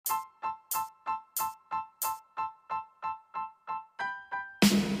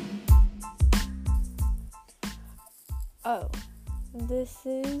Oh, this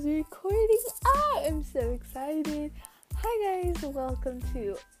is recording. I'm so excited. Hi guys, welcome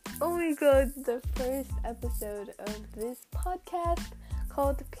to, oh my god, the first episode of this podcast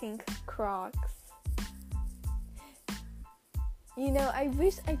called Pink Crocs. You know, I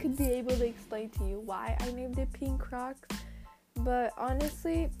wish I could be able to explain to you why I named it Pink Crocs, but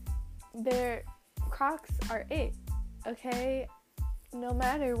honestly, Crocs are it, okay? No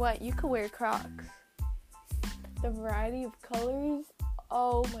matter what, you can wear Crocs. The variety of colors,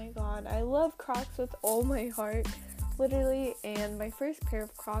 oh my god, I love Crocs with all my heart, literally, and my first pair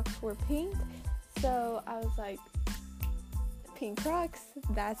of Crocs were pink, so I was like, Pink Crocs,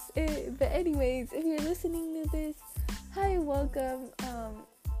 that's it. But anyways, if you're listening to this, hi, welcome.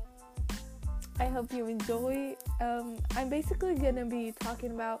 I hope you enjoy. I'm basically gonna be talking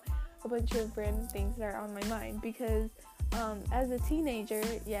about a bunch of random things that are on my mind because as a teenager,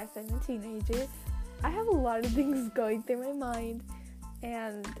 yes, I'm a teenager, I have a lot of things going through my mind,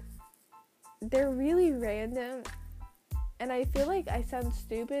 and they're really random, and I feel like I sound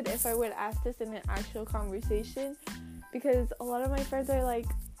stupid if I would ask this in an actual conversation, because a lot of my friends are like,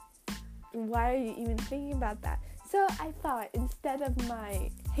 why are you even thinking about that? So I thought, instead of my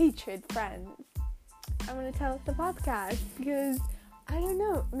hatred friends, I'm going to tell the podcast, because, I don't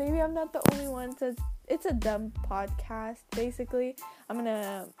know, maybe I'm not the only one. It's a dumb podcast, basically. I'm going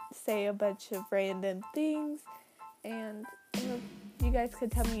to say a bunch of random things, and you guys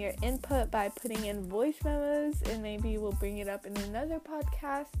could tell me your input by putting in voice memos, and maybe we'll bring it up in another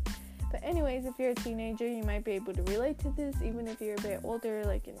podcast. But anyways, if you're a teenager, you might be able to relate to this, even if you're a bit older,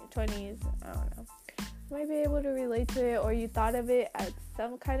 like in your 20s, I don't know. You might be able to relate to it, or you thought of it at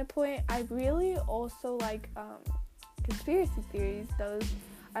some kind of point. I really also like conspiracy theories.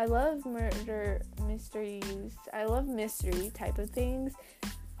 I love murder mysteries. I love mystery type of things.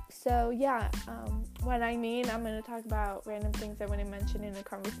 So yeah, what I mean, I'm going to talk about random things I want to mention in a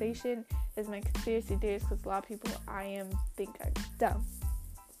conversation is my conspiracy theories, because a lot of people think I'm dumb.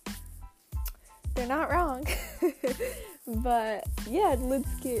 They're not wrong. But yeah,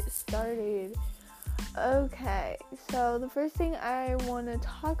 let's get started. Okay, so the first thing I want to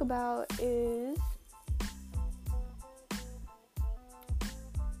talk about is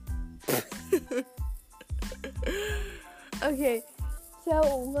okay,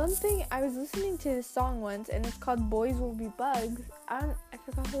 so one thing, I was listening to this song once, and it's called Boys Will Be Bugs. I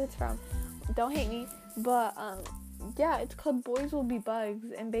forgot who it's from. Don't hate me. But, yeah, it's called Boys Will Be Bugs,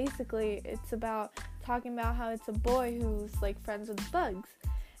 and basically it's about talking about how it's a boy who's, like, friends with bugs.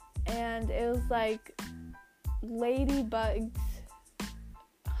 And it was like, ladybugs,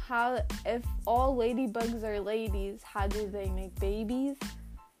 if all ladybugs are ladies, how do they make babies?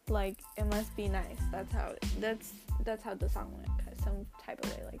 Like, it must be nice. That's how the song went, some type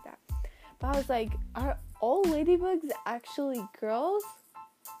of way like that. But I was like, are all ladybugs actually girls?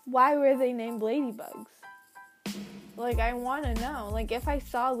 Why were they named ladybugs? Like, I want to know. Like, if I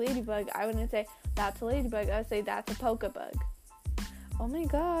saw a ladybug, I wouldn't say, that's a ladybug. I would say, that's a polka bug. Oh my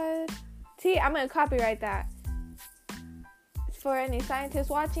god. See, I'm going to copyright that. For any scientists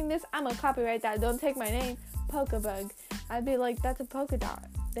watching this, I'm going to copyright that. Don't take my name. Polka bug. I'd be like, that's a polka dot.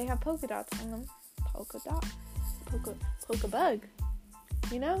 They have polka dots on them. Polka dot. Polka bug.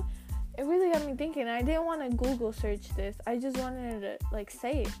 You know? It really got me thinking. I didn't want to Google search this. I just wanted to, like,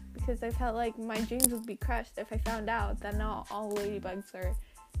 say it. Because I felt like my dreams would be crushed if I found out that not all ladybugs are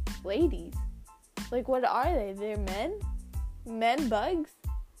ladies. Like, what are they? They're men? Men bugs?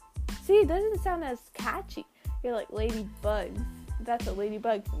 See, it doesn't sound as catchy. You're like, ladybugs. That's a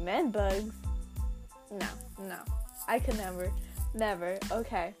ladybug. Men bugs? No. I could never.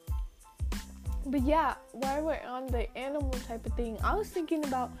 Okay. But yeah, while we're on the animal type of thing, I was thinking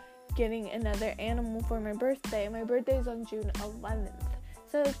about getting another animal for my birthday. My birthday is on June 11th.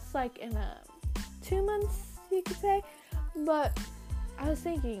 So it's like in 2 months, you could say. But I was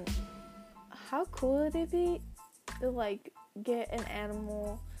thinking, how cool would it be to, like, get an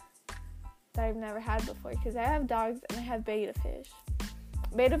animal that I've never had before? Because I have dogs and I have betta fish.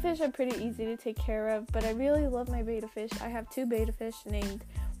 Betta fish are pretty easy to take care of, but I really love my betta fish. I have 2 betta fish named,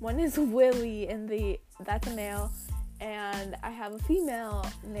 one is Willie, and that's a male, and I have a female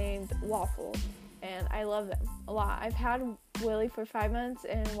named Waffle, and I love them a lot. I've had Willie for 5 months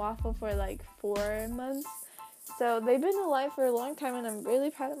and Waffle for like 4 months, so they've been alive for a long time, and I'm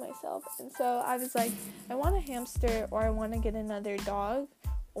really proud of myself. And so I was like, I want a hamster, or I want to get another dog,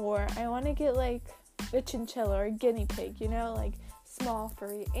 or I want to get like a chinchilla or a guinea pig, you know, like small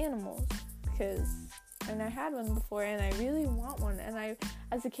furry animals, because I had one before and I really want one. And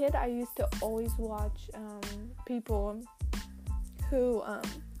as a kid, I used to always watch people who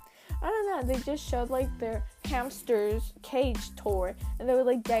I don't know, they just showed like their hamster's cage tour, and they would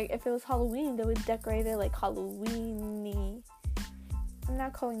like if it was Halloween, they would decorate it like Halloweeny. I'm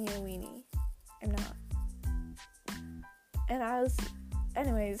not calling you a weenie. I'm not. And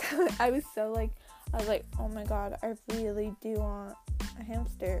anyways, I was like, oh my god, I really do want a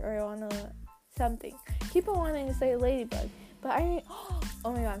hamster, or I want something. Keep on wanting to say ladybug, but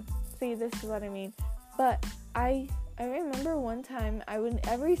oh my god, see, this is what I mean. But I remember one time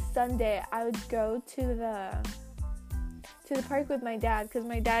every Sunday I would go to the park with my dad, because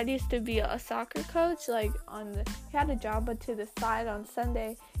my dad used to be a soccer coach, like he had a job, but to the side on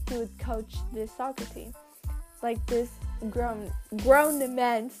Sunday he would coach this soccer team, like this grown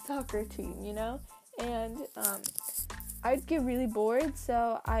men soccer team, you know. And I'd get really bored,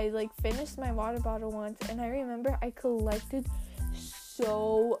 so I like finished my water bottle once, and I remember I collected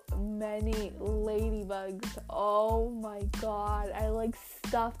so many ladybugs. Oh my god, I like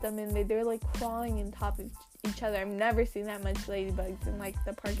stuffed them in there. They're like crawling on top of each other. I've never seen that much ladybugs in like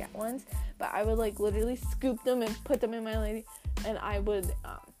the park at once, but I would like literally scoop them and put them in my and I would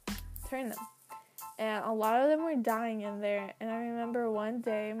turn them. And a lot of them were dying in there. And I remember one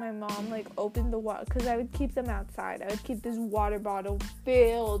day my mom like opened the water, because I would keep them outside. I would keep this water bottle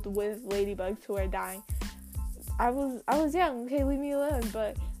filled with ladybugs who are dying. I was young, okay, leave me alone.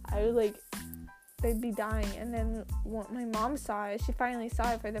 But I would like, they'd be dying. And then my mom saw it. She finally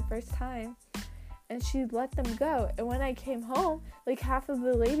saw it for the first time, and she let them go. And when I came home, like half of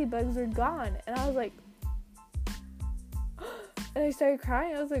the ladybugs were gone. And I was like, and I started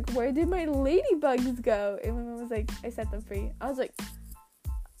crying. I was like, where did my ladybugs go? And my mom was like, I set them free. I was like,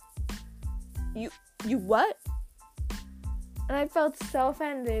 you what? And I felt so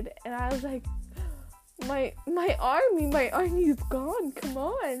offended. And I was like, my army is gone. Come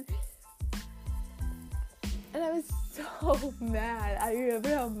on. And I was so mad. I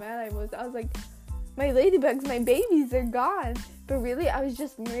remember how mad I was. I was like, my ladybugs, my babies are gone. But really, I was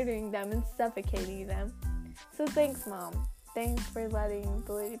just murdering them and suffocating them. So thanks, Mom. Thanks for letting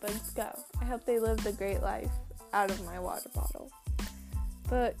the ladybugs go. I hope they live the great life out of my water bottle.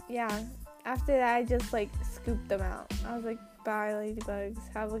 But yeah, after that, I just like scooped them out. I was like, bye ladybugs,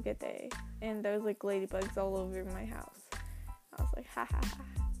 have a good day. And there was like ladybugs all over my house. I was like, ha ha ha.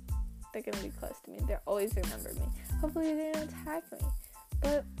 They're gonna be close to me. They'll always remember me. Hopefully they don't attack me.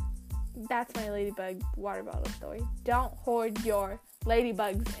 But that's my ladybug water bottle story. Don't hoard your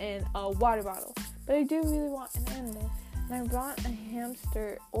ladybugs in a water bottle. But I do really want an animal. And I brought a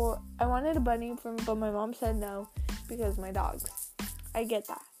hamster, or I wanted a bunny, but my mom said no because my dogs. I get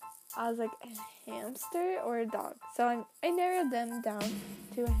that. I was like, a hamster or a dog? So I narrowed them down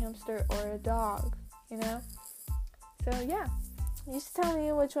to a hamster or a dog, you know? So yeah, you just tell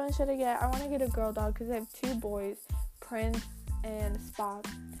me which one should I get. I want to get a girl dog because I have two boys, Prince and Spot.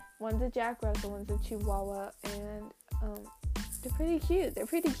 One's a Jack Russell, one's a Chihuahua, and they're pretty cute. They're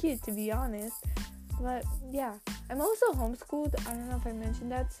pretty cute, to be honest. But yeah, I'm also homeschooled. I don't know if I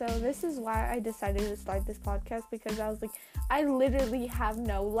mentioned that. So this is why I decided to start this podcast, because I was like, I literally have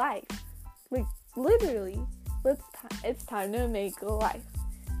no life. Like, literally. It's time to make a life.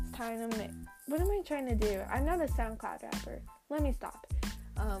 It's time to make... What am I trying to do? I'm not a SoundCloud rapper. Let me stop.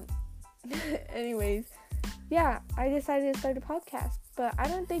 Anyways, yeah, I decided to start a podcast. But I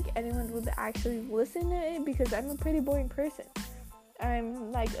don't think anyone would actually listen to it because I'm a pretty boring person.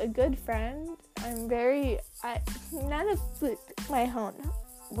 I'm like a good friend. I'm very... not to toot my own...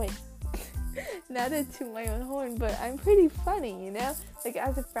 Wait. Not to toot my own horn, but I'm pretty funny, you know? Like,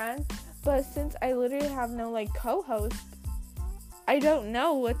 as a friend. But since I literally have no, like, co-host, I don't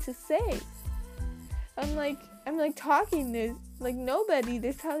know what to say. I'm like talking this, like, nobody.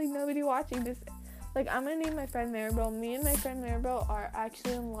 There's probably nobody watching this. Like, I'm gonna need my friend Maribel. Me and my friend Maribel are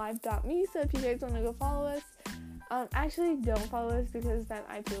actually on live.me, so if you guys want to go follow us, actually don't follow us because then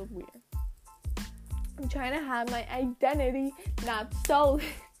I feel weird. I'm trying to have my identity not stolen.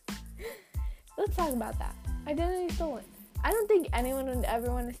 Let's talk about that. Identity stolen. I don't think anyone would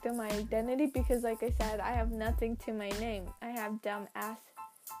ever want to steal my identity because, like I said, I have nothing to my name. I have dumb ass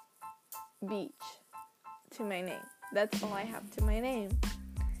beach to my name. That's all I have to my name.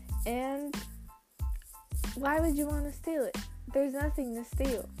 And why would you want to steal it? There's nothing to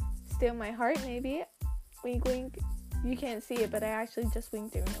steal. Steal my heart, maybe. Wink, wink. You can't see it, but I actually just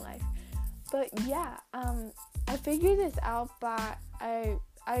winked in real life. But yeah, I figured this out, but I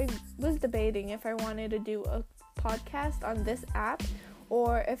was debating if I wanted to do a podcast on this app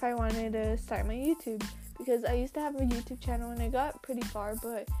or if I wanted to start my YouTube, because I used to have a YouTube channel and I got pretty far,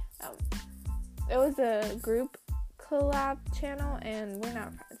 but it was a group collab channel and we're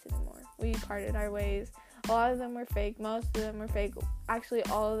not friends anymore. We parted our ways. A lot of them were fake. Most of them were fake. Actually,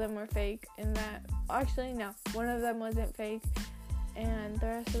 all of them were fake. Actually, no. One of them wasn't fake. And the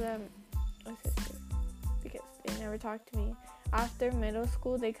rest of them was history. Because they never talked to me. After middle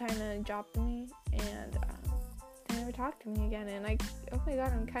school, they kind of dropped me. And they never talked to me again. And oh my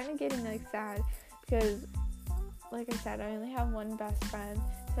god, I'm kind of getting sad. Because, like I said, I only have one best friend.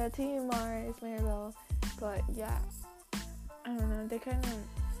 Shout out to you, Mars, Maribel. But yeah, I don't know.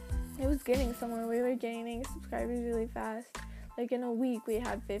 It was getting somewhere. We were gaining subscribers really fast. Like in a week, we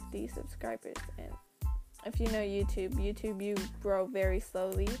had 50 subscribers. And if you know YouTube, you grow very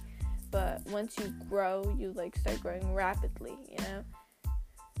slowly. But once you grow, you start growing rapidly,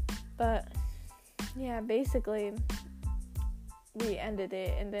 But yeah, basically, we ended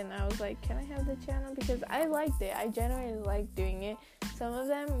it, and then I was like, can I have the channel? Because I liked it. I genuinely liked doing it. Some of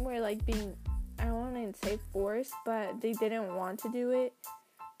them were being, I don't want to say forced, but they didn't want to do it.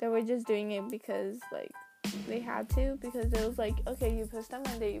 They were just doing it because they had to, because it was okay, you post on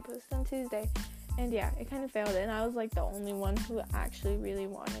Monday, you post on Tuesday. And yeah, it kind of failed, and I was the only one who actually really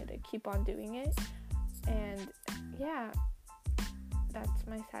wanted to keep on doing it. And yeah, that's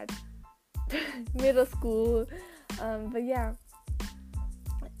my sad middle school. But yeah,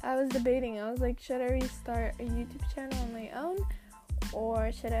 I was debating. I was should I restart a YouTube channel on my own,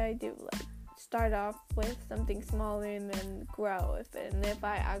 or should I do start off with something smaller and then grow with it? And if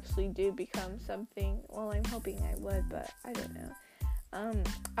I actually do become something, well, I'm hoping I would, but I don't know.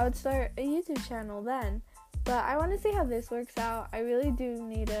 I would start a YouTube channel then, but I want to see how this works out. I really do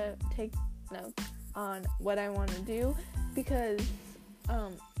need to take notes on what I want to do, because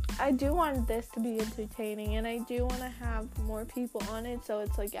I do want this to be entertaining, and I do want to have more people on it, so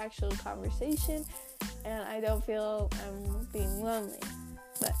it's actual conversation, and I don't feel I'm being lonely.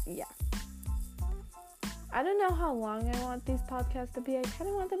 But yeah, I don't know how long I want these podcasts to be. I kind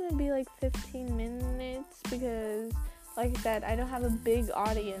of want them to be 15 minutes, because like I said, I don't have a big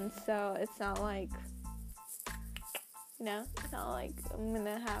audience, so it's not it's not I'm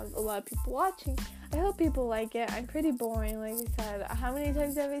gonna have a lot of people watching. I hope people like it. I'm pretty boring, like I said. How many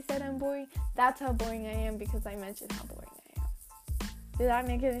times have I said I'm boring? That's how boring I am, because I mentioned how boring I am. Did that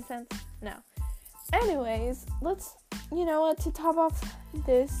make any sense? No. Anyways, let's, to top off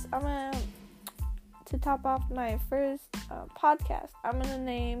this, to top off my first podcast, I'm gonna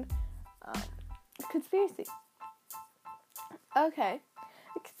name Conspiracy. Okay.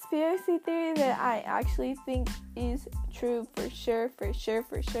 A conspiracy theory that I actually think is true for sure,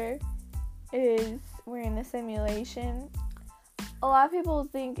 is we're in a simulation. A lot of people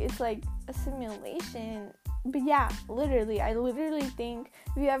think it's a simulation, but yeah, I literally think,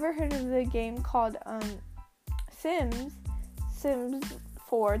 have you ever heard of the game called Sims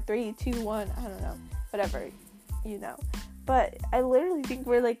 4, 3, 2, 1, I don't know, whatever, but I literally think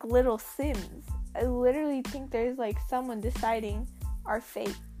we're little Sims. I literally think there's someone deciding our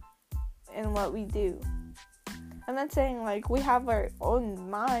fate and what we do. I'm not saying we have our own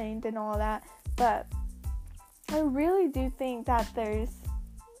mind and all that, but I really do think that there's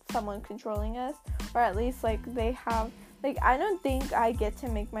someone controlling us, or at least they have, I don't think I get to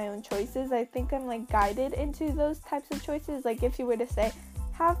make my own choices. I think I'm guided into those types of choices. If you were to say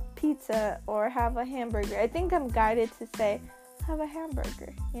have pizza or have a hamburger, I think I'm guided to say have a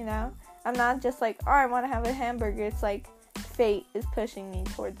hamburger, I'm not just I want to have a hamburger. It's fate is pushing me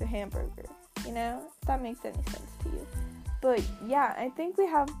towards a hamburger, if that makes any sense to you. But yeah, I think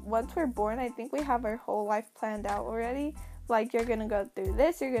once we're born, I think we have our whole life planned out already. You're gonna go through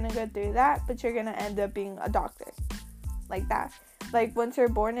this, you're gonna go through that, but you're gonna end up being a doctor. That. Once you're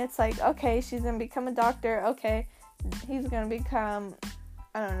born, it's okay, she's gonna become a doctor, okay, he's gonna become,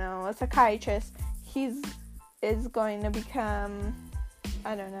 I don't know, a psychiatrist, is going to become,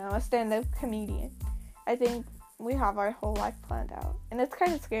 I don't know, a stand-up comedian. I think we have our whole life planned out. And it's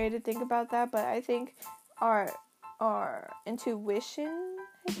kind of scary to think about that, but I think our intuition,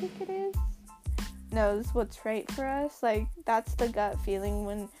 I think it is, knows what's right for us. That's the gut feeling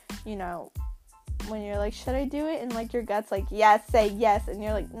when, when you're should I do it? And your gut's yes, say yes. And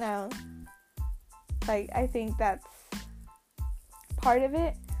you're no. I think that's part of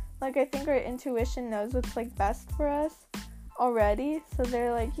it. I think our intuition knows what's best for us already, so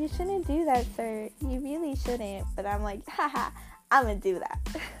they're you shouldn't do that, sir, you really shouldn't, but I'm haha, I'm gonna do that.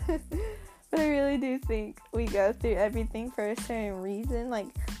 But I really do think we go through everything for a certain reason. Like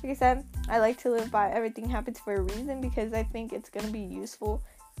I said, I like to live by everything happens for a reason, because I think it's gonna be useful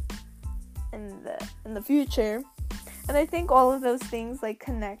in the future. And I think all of those things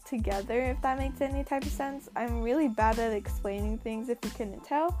connect together, if that makes any type of sense. I'm really bad at explaining things, if you couldn't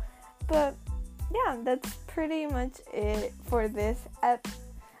tell. But yeah, that's pretty much it for this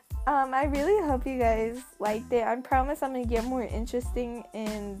I really hope you guys liked it. I promise I'm gonna get more interesting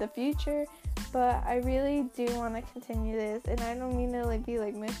in the future, but I really do want to continue this, and I don't mean to like be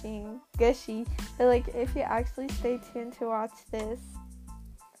like mushy and gushy, but like if you actually stay tuned to watch this,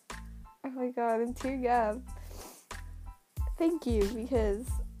 oh my god, I'm tearing up. Thank you, because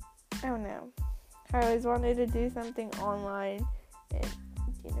I don't know, I always wanted to do something online, and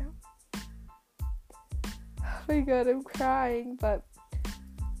you know, oh my god, I'm crying, but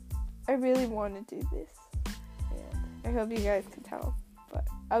I really want to do this, and I hope you guys can tell, but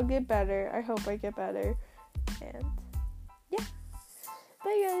I'll get better. I hope I get better, and yeah.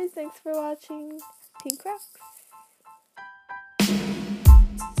 Bye guys, thanks for watching Pink Rocks.